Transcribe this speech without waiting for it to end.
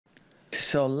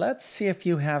So let's see if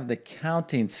you have the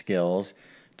counting skills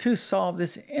to solve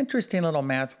this interesting little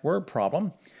math word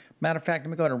problem. Matter of fact,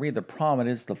 let me go ahead and read the problem.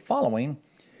 It is the following.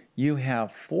 You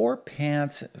have 4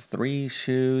 pants, 3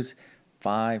 shoes,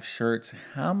 5 shirts.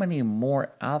 How many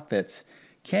more outfits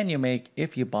can you make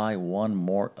if you buy one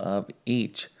more of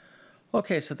each?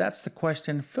 Okay, so that's the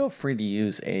question. Feel free to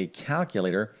use a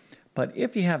calculator, but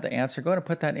if you have the answer, go ahead and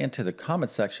put that into the comment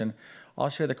section. I'll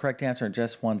share the correct answer in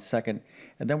just 1 second,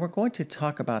 and then we're going to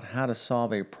talk about how to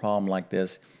solve a problem like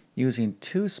this using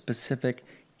 2 specific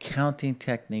counting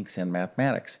techniques in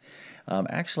mathematics.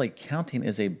 Actually, counting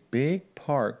is a big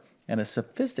part and a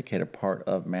sophisticated part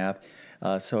of math.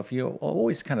 So if you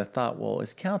always kind of thought, well,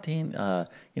 is counting,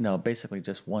 basically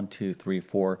just 1, 2, 3,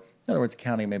 4. In other words,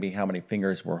 counting maybe how many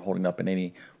fingers we're holding up in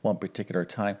any one particular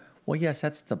time. Well, yes,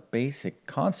 that's the basic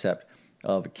concept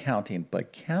of counting,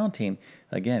 but counting,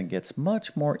 again, gets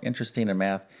much more interesting in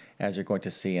math, as you're going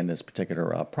to see in this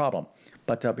particular problem.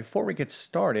 But before we get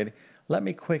started, let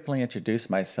me quickly introduce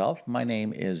myself. My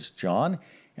name is John,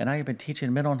 and I have been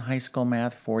teaching middle and high school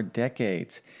math for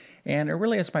decades. And it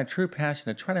really is my true passion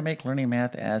to try to make learning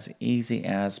math as easy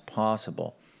as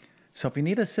possible. So if you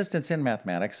need assistance in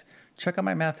mathematics, check out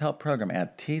my math help program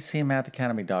at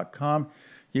tcmathacademy.com.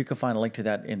 You can find a link to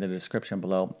that in the description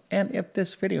below. And if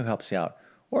this video helps you out,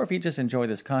 or if you just enjoy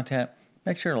this content,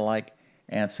 make sure to like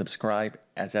and subscribe,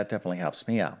 as that definitely helps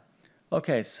me out.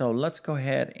 Okay, so let's go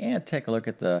ahead and take a look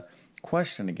at the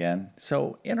question again.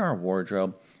 So in our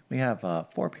wardrobe, we have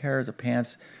 4 pairs of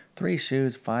pants, 3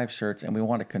 shoes, 5 shirts, and we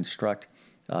want to construct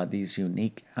these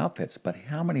unique outfits. But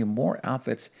how many more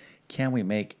outfits can we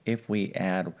make if we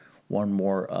add one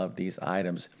more of these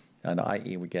items,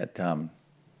 i.e. we get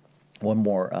one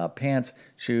more pants,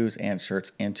 shoes, and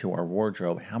shirts into our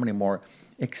wardrobe? How many more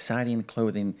exciting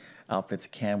clothing outfits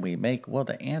can we make? Well,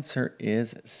 the answer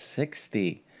is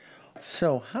 60.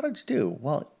 So how did you do?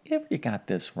 Well, if you got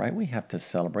this right, we have to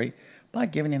celebrate by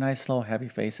giving you a nice little happy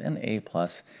face, an A+, a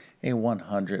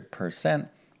 100%,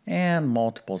 and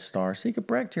multiple stars, so you can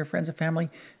brag to your friends and family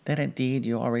that indeed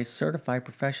you are a certified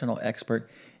professional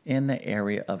expert in the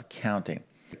area of counting.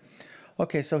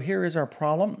 Okay, so here is our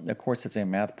problem. Of course, it's a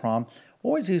math problem.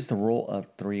 Always use the rule of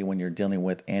 3 when you're dealing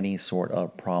with any sort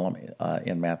of problem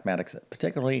in mathematics,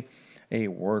 particularly a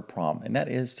word problem, and that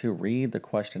is to read the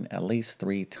question at least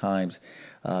 3 times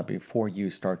before you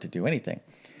start to do anything.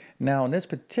 Now, in this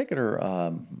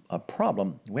particular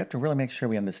problem, we have to really make sure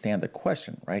we understand the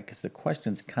question, right? Because the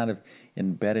question's kind of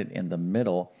embedded in the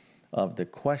middle of the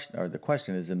question, or the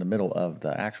question is in the middle of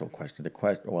the actual question,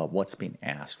 well, what's being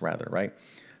asked, rather, right?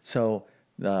 So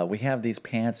we have these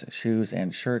pants, shoes,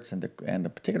 and shirts, and the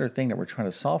particular thing that we're trying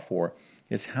to solve for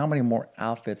is how many more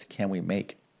outfits can we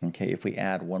make, okay, if we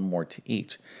add one more to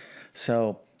each.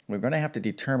 So we're going to have to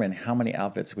determine how many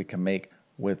outfits we can make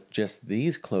with just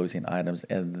these closing items,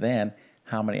 and then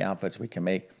how many outfits we can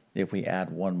make if we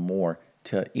add one more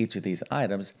to each of these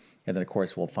items, and then of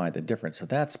course we'll find the difference. So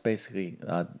that's basically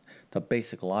the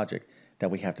basic logic that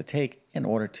we have to take in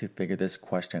order to figure this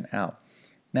question out.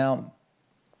 Now,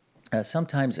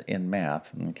 sometimes in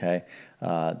math, okay,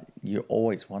 you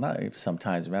always, well, not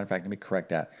sometimes, as a matter of fact, let me correct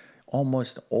that.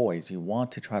 Almost always, you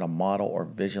want to try to model or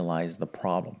visualize the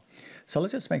problem. So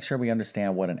let's just make sure we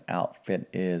understand what an outfit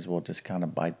is. We'll just kind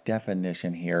of by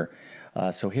definition here.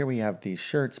 So here we have these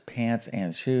shirts, pants,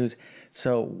 and shoes.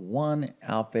 So one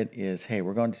outfit is, hey,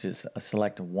 we're going to just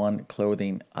select one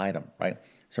clothing item, right?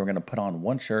 So we're going to put on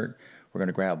one shirt. We're going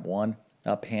to grab one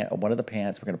of the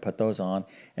pants, we're going to put those on,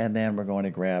 and then we're going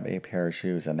to grab a pair of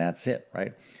shoes, and that's it,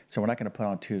 right? So we're not going to put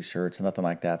on 2 shirts, nothing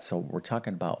like that. So we're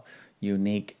talking about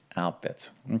unique outfits.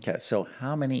 Okay, so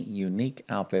how many unique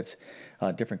outfits,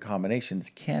 different combinations,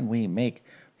 can we make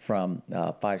from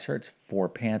 5 shirts, 4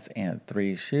 pants, and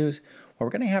 3 shoes? Well,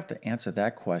 we're going to have to answer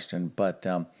that question, but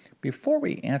before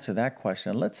we answer that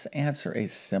question, let's answer a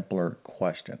simpler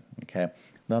question, okay?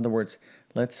 In other words,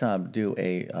 let's do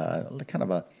a kind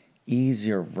of a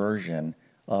easier version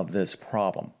of this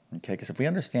problem, okay? Because if we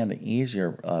understand the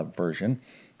easier version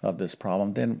of this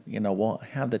problem, then we'll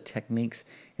have the techniques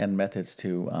and methods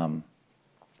to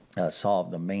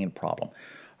solve the main problem.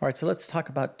 All right, so let's talk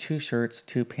about 2 shirts,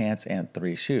 2 pants, and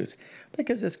 3 shoes,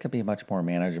 because this could be much more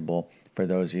manageable for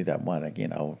those of you that want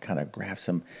to, kind of grab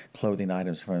some clothing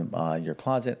items from your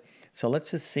closet. So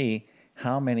let's just see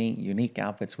how many unique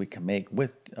outfits we can make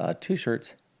with 2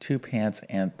 shirts, 2 pants,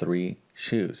 and 3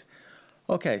 shoes.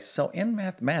 Okay, so in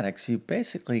mathematics, you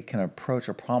basically can approach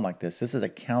a problem like this. This is a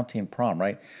counting problem,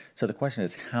 right? So the question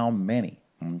is how many?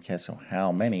 Okay, so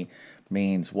how many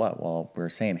means what? Well, we're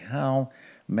saying how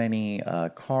many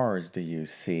cars do you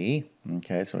see?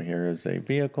 Okay, so here is a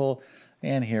vehicle,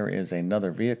 And here is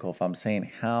another vehicle. If I'm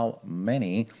saying how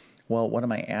many, well, what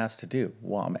am I asked to do?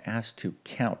 Well, I'm asked to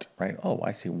count, right? Oh,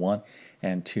 I see 1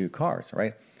 and 2 cars,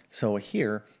 right? So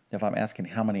here, if I'm asking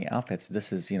how many outfits,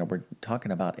 this is, we're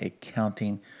talking about a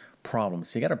counting problem.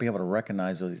 So you got to be able to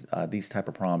recognize these type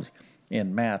of problems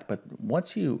in math. But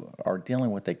once you are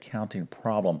dealing with a counting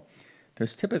problem,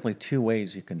 there's typically 2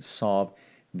 ways you can solve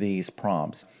these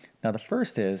problems. Now, the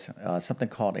first is something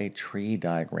called a tree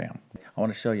diagram. I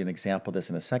want to show you an example of this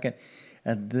in a second.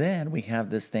 And then we have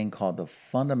this thing called the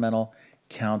fundamental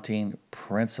counting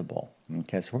principle.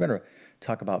 Okay, so we're going to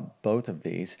talk about both of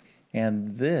these.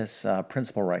 And this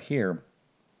principle right here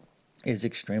is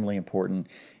extremely important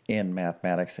in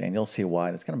mathematics, and you'll see why.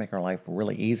 It's going to make our life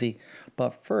really easy.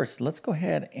 But first, let's go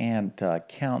ahead and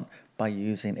count by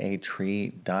using a tree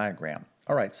diagram.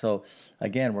 All right, so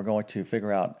again, we're going to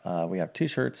figure out we have 2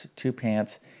 shirts, 2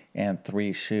 pants, and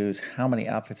 3 shoes. How many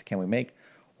outfits can we make?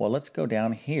 Well, let's go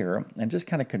down here and just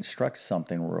kind of construct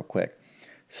something real quick.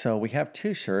 So we have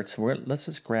 2 shirts. Let's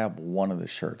just grab one of the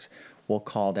shirts. We'll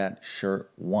call that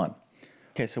shirt 1.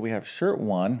 Okay, so we have shirt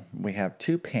 1, we have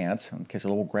 2 pants. Okay,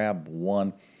 so we'll grab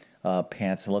one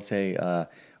pants, and let's say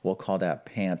we'll call that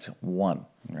pants 1. All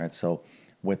right, so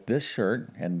with this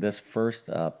shirt and this first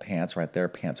pants right there,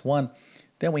 pants 1,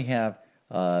 then we have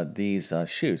these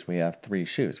shoes. We have 3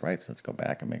 shoes, right? So let's go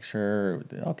back and make sure.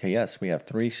 Okay, yes, we have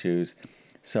 3 shoes.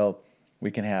 So we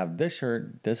can have this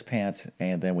shirt, this pants,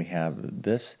 and then we have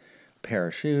this pair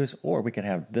of shoes, or we can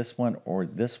have this one or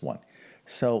this one.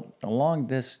 So along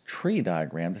this tree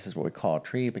diagram, this is what we call a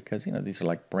tree because, these are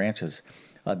like branches.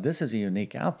 This is a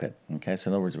unique outfit. Okay, so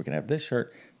in other words, we can have this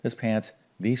shirt, this pants,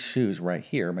 these shoes right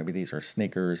here. Maybe these are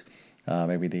sneakers,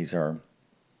 maybe these are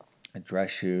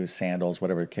dress shoes, sandals,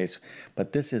 whatever the case.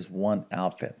 But this is one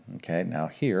outfit. Okay, now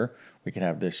here we can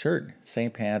have this shirt,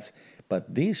 same pants,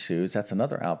 but these shoes, that's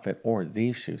another outfit, or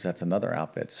these shoes, that's another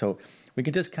outfit. So we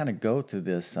can just kind of go through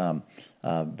this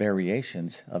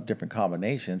variations of different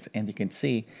combinations, and you can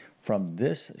see from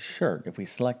this shirt, if we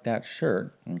select that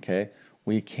shirt, okay,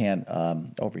 we can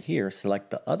over here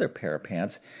select the other pair of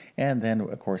pants, and then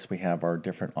of course we have our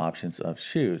different options of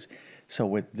shoes. So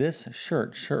with this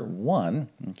shirt, shirt 1,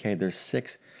 okay, there's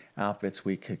 6 outfits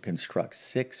we could construct,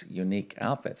 6 unique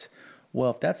outfits.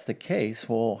 Well, if that's the case,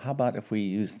 well, how about if we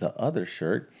use the other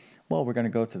shirt? Well, we're going to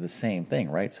go through the same thing,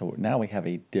 right? So now we have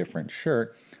a different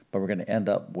shirt, but we're going to end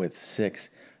up with 6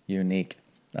 unique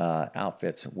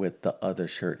outfits with the other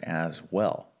shirt as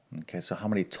well. Okay, so how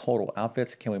many total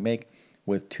outfits can we make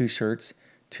with 2 shirts,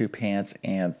 2 pants,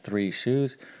 and 3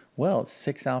 shoes? Well,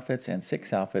 6 outfits and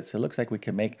 6 outfits. It looks like we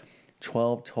can make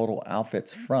 12 total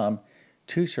outfits from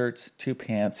 2 shirts, 2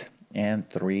 pants, and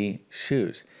 3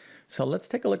 shoes. So let's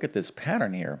take a look at this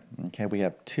pattern here. Okay, we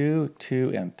have 2,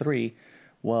 2, and 3.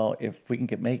 Well, if we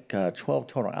can make 12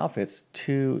 total outfits,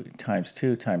 2 times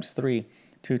 2 times 3,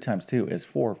 2 times 2 is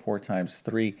 4, 4 times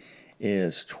 3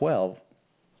 is 12.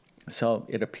 So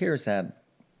it appears that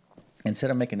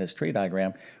instead of making this tree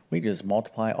diagram, we just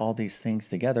multiply all these things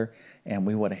together and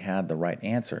we would have had the right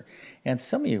answer. And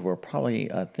some of you were probably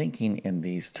thinking in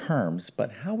these terms,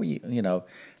 but how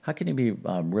how can you be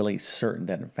really certain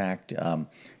that in fact,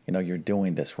 you're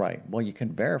doing this right? Well, you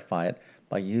can verify it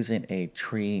by using a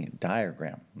tree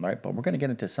diagram, right? But we're going to get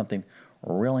into something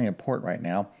really important right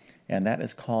now, and that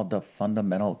is called the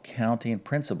fundamental counting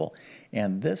principle.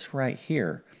 And this right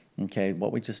here, okay,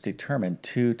 what we just determined,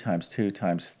 2 times 2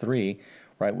 times 3,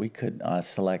 right? We could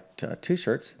select 2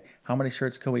 shirts. How many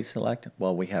shirts could we select?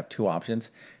 Well, we have 2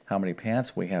 options. How many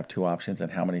pants? We have 2 options.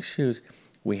 And how many shoes?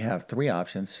 We have 3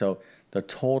 options. So the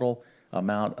total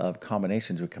amount of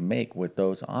combinations we can make with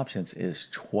those options is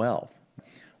 12.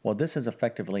 Well, this is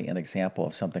effectively an example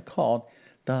of something called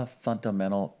the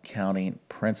fundamental counting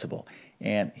principle.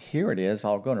 And here it is.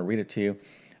 I'll go and read it to you.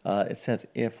 It says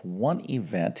if one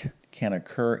event can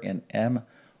occur in m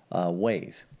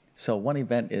ways. So one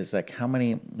event is like how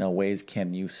many ways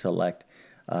can you select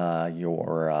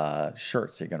your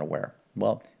shirts you're going to wear.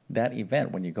 Well, that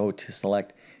event, when you go to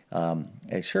select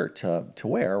a shirt to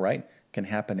wear, right, can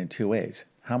happen in 2 ways.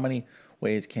 How many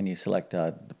ways can you select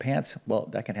the pants? Well,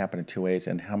 that can happen in 2 ways.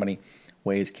 And how many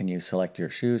ways can you select your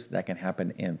shoes? That can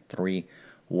happen in 3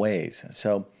 ways.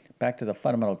 So back to the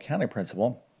fundamental counting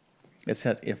principle. It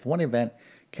says if one event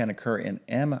can occur in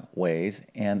m ways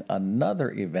and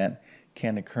another event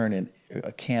can occur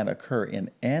in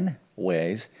n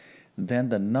ways, then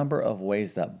the number of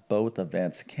ways that both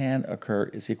events can occur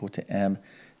is equal to m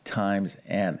times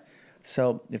n.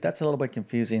 So if that's a little bit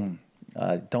confusing,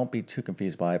 don't be too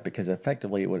confused by it, because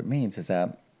effectively what it means is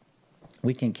that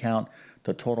we can count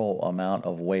the total amount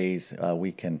of ways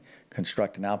we can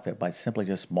construct an outfit by simply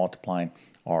just multiplying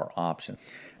our option.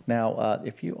 Now,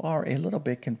 if you are a little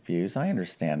bit confused, I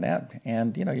understand that,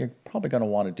 and you're probably going to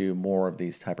want to do more of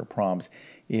these type of problems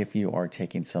if you are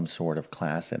taking some sort of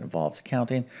class that involves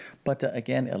counting. But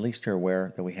again, at least you're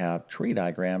aware that we have tree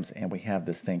diagrams and we have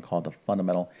this thing called the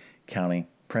fundamental counting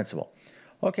principle.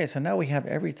 Okay, so now we have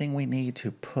everything we need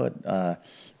to put,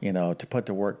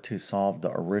 to work to solve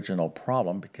the original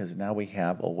problem, because now we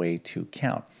have a way to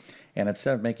count. And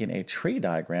instead of making a tree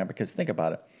diagram, because think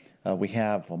about it, we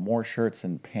have more shirts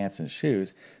and pants and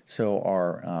shoes. So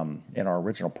in our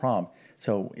original problem,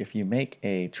 so if you make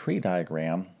a tree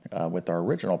diagram with our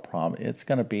original problem, it's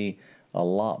going to be a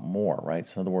lot more, right?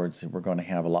 So in other words, we're going to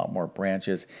have a lot more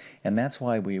branches, and that's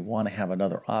why we want to have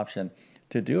another option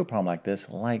to do a problem like this,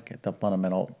 like the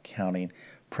fundamental counting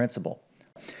principle.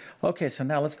 Okay, so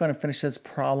now let's go ahead and finish this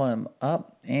problem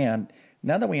up. And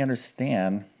now that we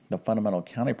understand the fundamental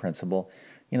counting principle,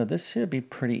 this should be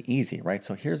pretty easy, right?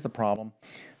 So here's the problem.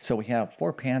 So we have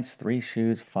 4 pants, 3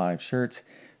 shoes, 5 shirts.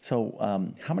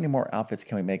 So how many more outfits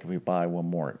can we make if we buy one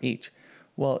more of each?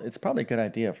 Well, it's probably a good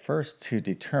idea first to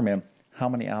determine how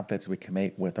many outfits we can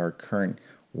make with our current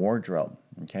wardrobe,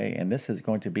 okay? And this is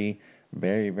going to be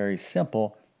very, very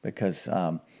simple because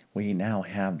we now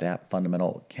have that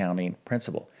fundamental counting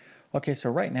principle. Okay, so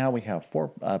right now we have 4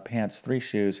 pants, 3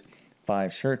 shoes,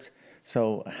 5 shirts.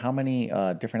 So how many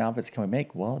different outfits can we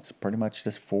make? Well, it's pretty much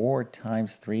just 4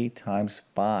 times 3 times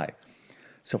 5.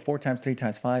 So 4 times 3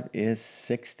 times 5 is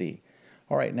 60.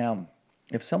 All right, now,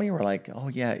 if some of you were like, oh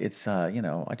yeah, it's,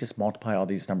 I just multiply all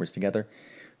these numbers together.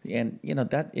 And,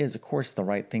 that is, of course, the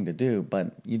right thing to do,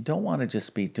 but you don't want to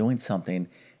just be doing something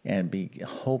and be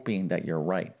hoping that you're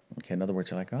right. Okay, in other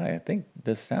words, you're like, oh, I think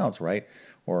this sounds right,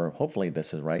 or hopefully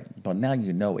this is right. But now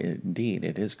you know indeed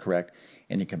it is correct,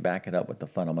 and you can back it up with the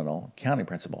fundamental counting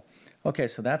principle. Okay,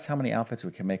 so that's how many outfits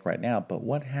we can make right now, but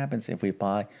what happens if we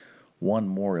buy one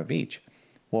more of each?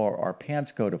 Well, our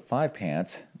pants go to 5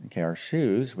 pants. Okay, our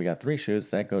shoes, we got 3 shoes,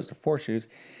 that goes to 4 shoes.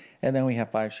 And then we have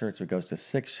 5 shirts, it goes to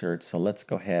 6 shirts. So let's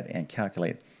go ahead and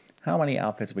calculate how many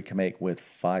outfits we can make with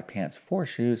 5 pants, 4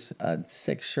 shoes,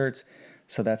 6 shirts.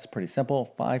 So that's pretty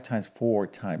simple. 5 times 4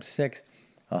 times 6,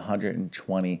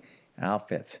 120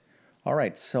 outfits. All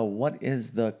right, so what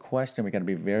is the question? We got to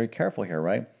be very careful here,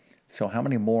 right? So how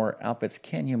many more outfits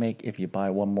can you make if you buy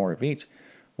one more of each?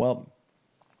 Well,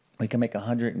 we can make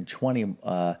 120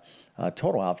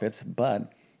 total outfits,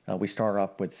 but we start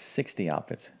off with 60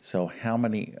 outfits. So how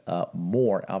many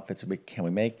more outfits can we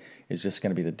make is just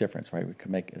going to be the difference, right? We can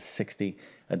make 60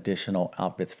 additional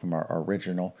outfits from our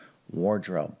original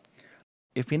wardrobe.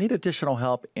 If you need additional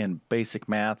help in basic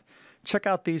math, check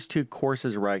out these 2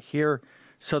 courses right here.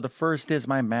 So the first is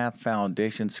my Math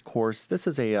Foundations course. This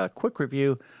is a quick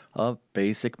review of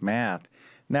basic math.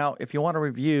 Now, if you want to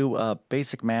review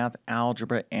basic math,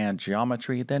 algebra, and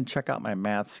geometry, then check out my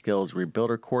Math Skills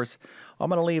Rebuilder course. I'm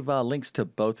going to leave links to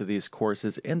both of these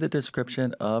courses in the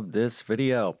description of this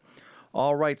video.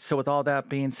 All right, so with all that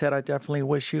being said, I definitely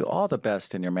wish you all the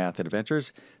best in your math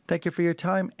adventures. Thank you for your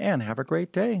time and have a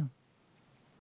great day.